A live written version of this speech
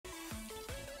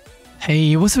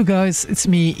Hey, what's up guys, it's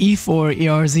me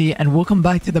E4ERZ and welcome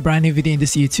back to the brand new video in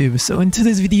this YouTube. So in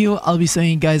today's video, I'll be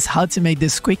showing you guys how to make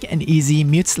this quick and easy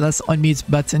mute/unmute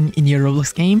button in your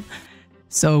Roblox game.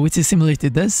 So which is similar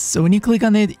to this. So when you click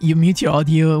on it, you mute your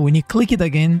audio. When you click it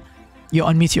again, you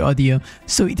unmute your audio.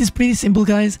 So it is pretty simple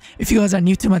guys. If you guys are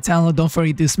new to my channel, don't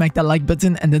forget to smack that like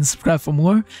button and then subscribe for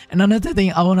more. And another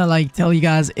thing I want to tell you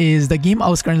guys is the game I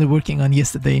was currently working on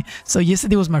yesterday. So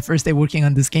yesterday was my first day working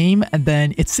on this game, and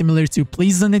then it's similar to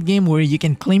Please Donate game where you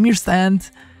can claim your stand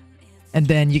and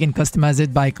then you can customize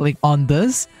it by click on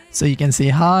this. So you can say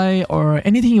hi or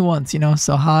anything you want, you know.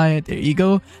 So hi, there you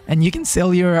go. And you can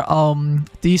sell your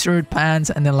t-shirt, pants,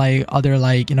 and then other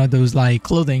those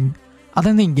clothing. I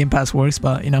don't think Game Pass works,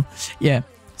 but yeah.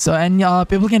 So and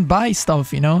people can buy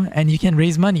stuff, and you can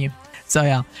raise money. So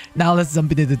yeah, now let's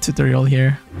jump into the tutorial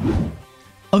here.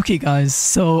 Okay guys,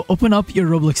 so open up your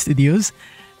Roblox Studios.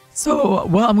 So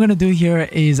what I'm gonna do here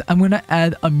is I'm gonna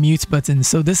add a mute button.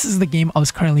 So this is the game I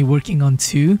was currently working on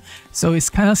too. So it's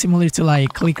kind of similar to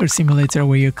Clicker Simulator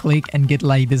where you click and get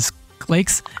this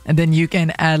clicks, and then you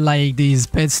can add these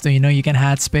pets to you can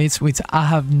add space, which I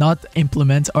have not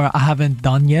implemented or I haven't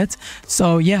done yet.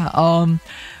 So yeah, I'm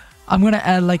gonna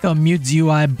add a mute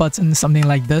GUI button, something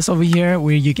like this over here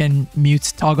where you can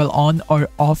mute, toggle on or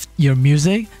off your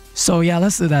music. So yeah,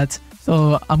 let's do that.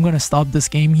 So I'm gonna stop this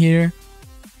game here.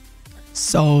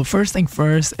 So first thing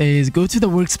first is go to the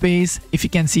workspace. If you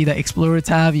can see the Explorer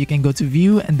tab, you can go to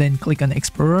View and then click on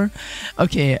Explorer.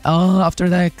 Okay, after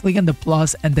that, click on the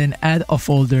plus and then add a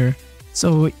folder.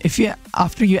 So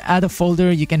after you add a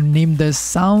folder, you can name this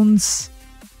sounds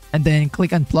and then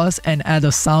click on plus and add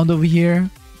a sound over here.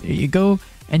 There you go.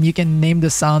 And you can name the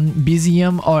sound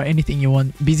BGM or anything you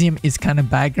want. BGM is kind of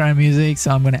background music,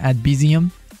 so I'm gonna add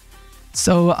BGM.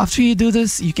 So after you do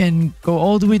this, you can go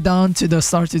all the way down to the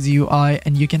started UI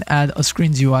and you can add a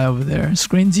screen UI over there.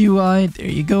 Screen UI, there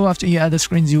you go. After you add a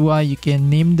screen UI, you can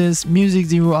name this music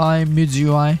UI, mute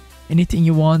UI, anything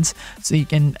you want. So you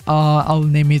can, I'll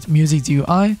name it music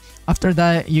UI. After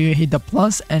that, you hit the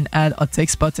plus and add a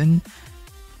text button.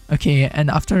 Okay, and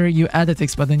after you add a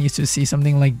text button, you should see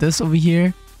something like this over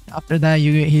here. After that,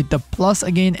 you hit the plus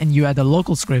again and you add a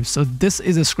local script. So this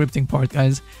is a scripting part,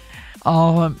 guys.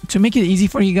 To make it easy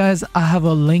for you guys, I have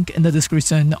a link in the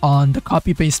description on the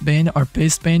copy paste bin or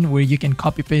paste bin where you can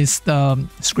copy paste the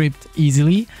script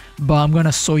easily, but I'm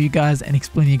gonna show you guys and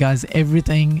explain you guys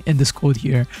everything in this code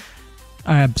here.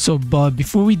 Alright, so but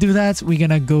before we do that, we're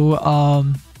gonna go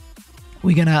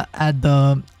we're gonna add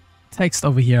the text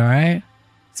over here. Alright,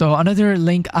 so another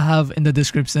link I have in the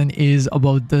description is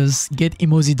about this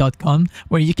getemoji.com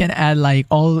where you can add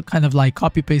all kind of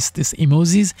copy paste this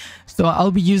emojis. So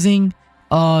I'll be using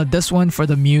this one for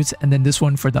the mute and then this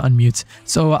one for the unmute.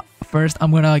 So first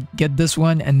I'm gonna get this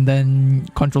one and then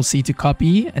Ctrl C to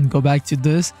copy and go back to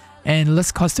this. And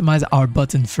let's customize our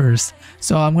button first.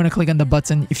 So I'm gonna click on the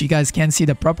button. If you guys can see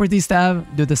the properties tab,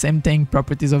 do the same thing,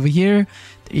 properties over here.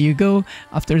 There you go.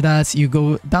 After that, you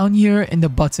go down here in the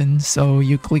button. So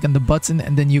you click on the button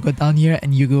and then you go down here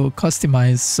and you go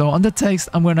customize. So on the text,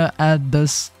 I'm gonna add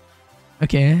this.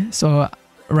 Okay, so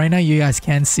right now you guys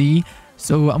can see.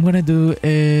 So I'm gonna do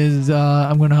is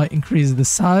I'm gonna increase the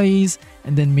size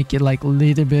and then make it a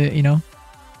little bit,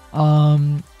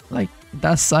 like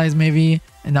that size maybe.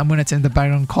 And I'm gonna change the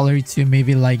background color to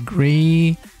maybe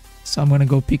gray. So I'm gonna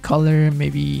go pick color,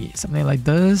 maybe something like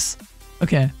this.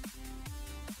 Okay,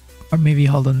 or maybe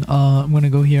hold on, I'm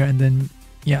gonna go here and then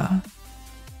yeah,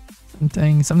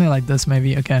 something like this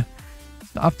maybe. Okay,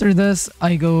 so after this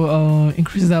I go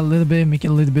increase that a little bit, make it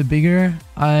a little bit bigger.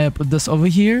 I put this over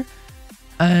here.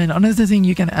 And another thing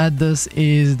you can add this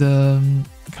is the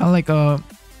kind of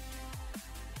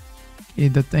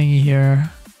the thing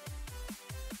here.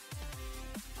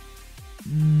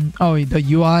 Oh, the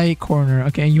UI corner.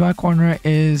 Okay, UI corner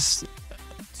is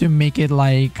to make it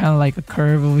kind of like a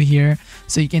curve over here,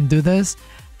 so you can do this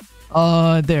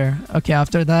there. Okay,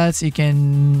 after that you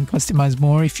can customize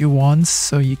more if you want,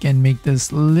 so you can make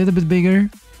this a little bit bigger.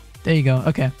 There you go.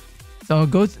 Okay, so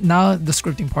now the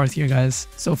scripting part here, guys.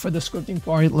 So for the scripting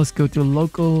part, let's go to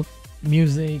local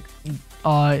music.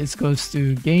 It goes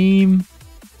to game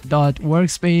dot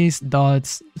workspace dot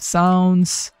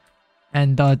sounds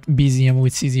and .bgm,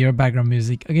 which is your background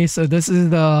music. Okay, so this is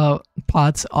the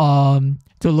path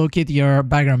to locate your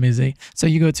background music. So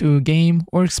you go to game,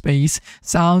 workspace,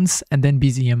 sounds, and then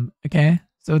BGM. Okay,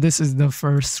 so this is the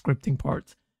first scripting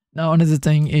part. Now another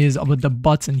thing is about the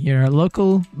button here.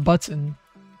 Local button,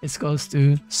 it goes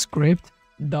to script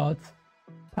dot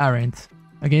parent.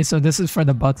 Okay, so this is for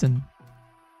the button.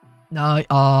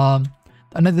 Now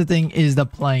another thing is the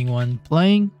playing one.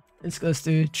 Playing It's goes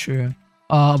to true.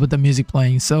 With the music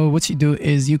playing. So what you do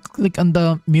is you click on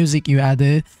the music you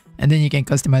added, and then you can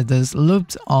customize this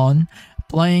looped on,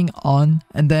 playing on,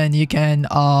 and then you can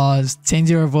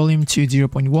change your volume to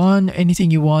 0.1,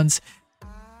 anything you want,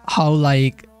 how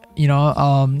like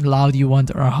loud you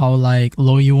want or how like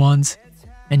low you want,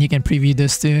 and you can preview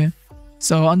this too.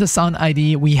 So on the sound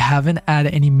ID, we haven't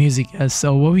added any music yet.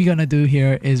 So what we're gonna do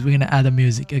here is we're gonna add a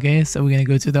music. Okay, so we're gonna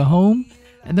go to the home,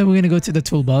 and then we're gonna go to the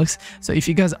toolbox. So if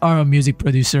you guys are a music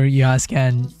producer, you guys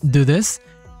can do this.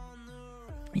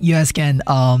 You guys can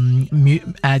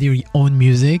add your own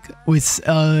music, which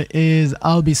is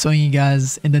I'll be showing you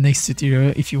guys in the next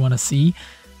tutorial if you want to see.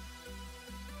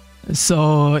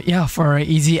 So yeah, for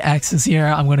easy access here,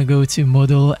 I'm gonna go to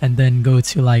model and then go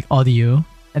to like audio,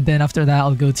 and then after that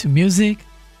I'll go to music,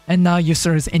 and now you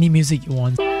search any music you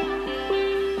want.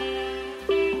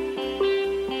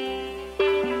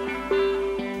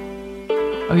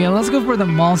 Okay, let's go for the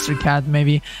monster cat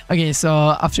maybe. Okay,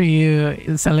 so after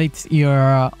you select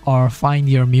your or find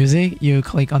your music, you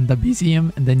click on the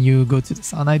BGM and then you go to the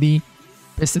sound ID,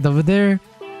 paste it over there.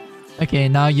 Okay,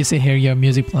 now you see here your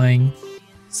music playing.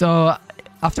 So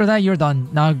after that you're done.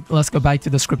 Now let's go back to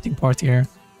the scripting part here.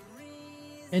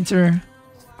 Enter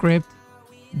script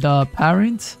the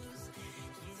parent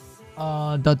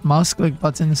dot mouse click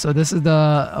button. So this is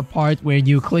the part where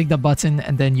you click the button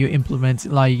and then you implement,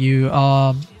 like you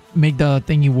make the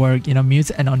thingy work,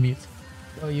 mute and unmute.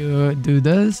 So you do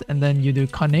this and then you do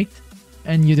connect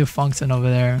and you do function over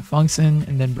there, function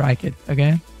and then bracket.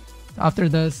 Okay, after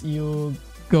this you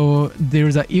go,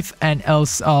 there's a if and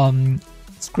else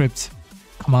script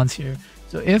commands here.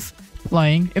 So if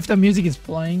playing, if the music is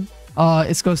playing,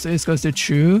 it goes to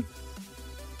true.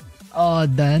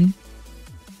 Then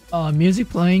music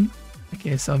playing.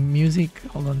 Okay, so music,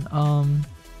 hold on,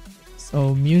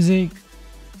 so music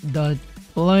dot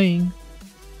playing,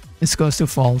 it goes to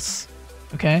false.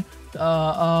 Okay,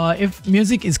 if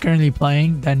music is currently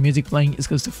playing, then music playing is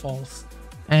goes to false.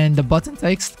 And the button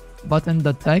text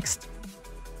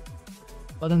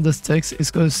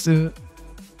is goes to,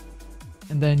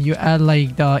 and then you add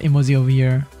like the emoji over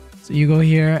here. So you go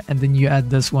here and then you add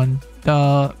this one,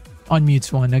 the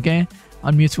unmute one. Okay,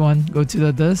 unmute one, go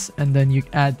to this and then you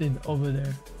add it over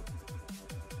there.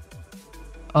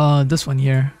 This one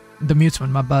here, the mute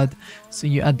one, my bad. So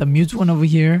you add the mute one over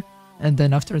here, and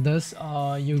then after this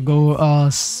you go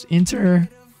enter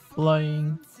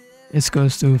playing, it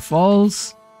goes to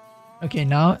false. Okay,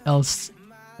 now else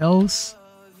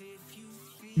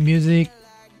music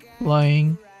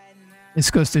playing,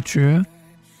 it goes to true.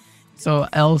 So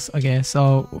else, okay,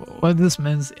 so what this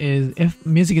means is if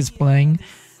music is playing,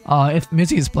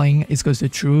 it goes to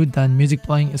true, then music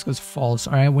playing, it goes to false.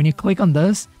 All right, when you click on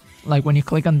this,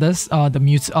 the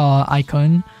mute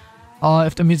icon,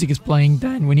 if the music is playing,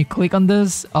 then when you click on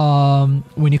this,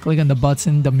 when you click on the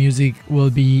button, the music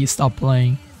will be stop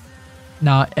playing.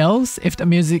 Now else, if the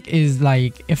music is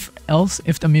like, if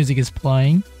the music is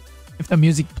playing, if the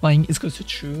music playing, it goes to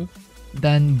true,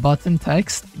 then button the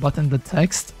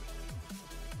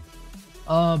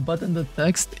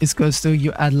text, is goes to,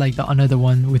 you add like the another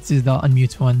one, which is the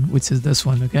unmute one, which is this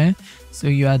one. Okay, so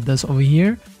you add this over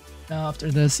here. Now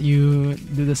after this you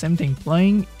do the same thing,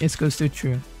 playing, it goes to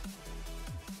true.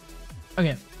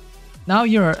 Okay, now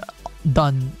you're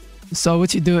done. So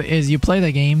what you do is you play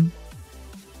the game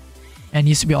and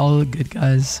you should be all good,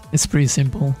 guys. It's pretty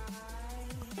simple.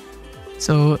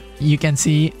 So you can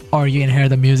see or you can hear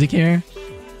the music here.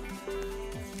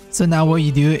 So now what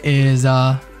you do is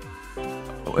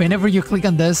whenever you click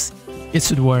on this, it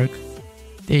should work.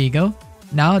 There you go.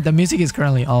 Now the music is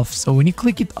currently off, so when you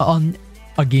click it on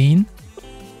again,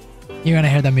 you're gonna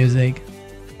hear the music.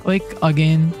 Click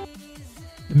again,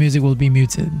 the music will be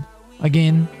muted.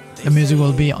 Again, the music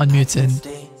will be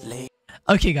unmuted.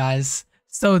 Okay guys,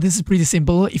 so this is pretty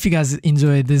simple. If you guys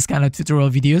enjoyed this kind of tutorial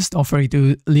videos, don't forget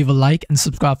to leave a like and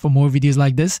subscribe for more videos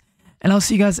like this. And I'll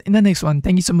see you guys in the next one.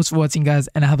 Thank you so much for watching, guys,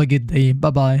 and have a good day.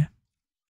 Bye bye.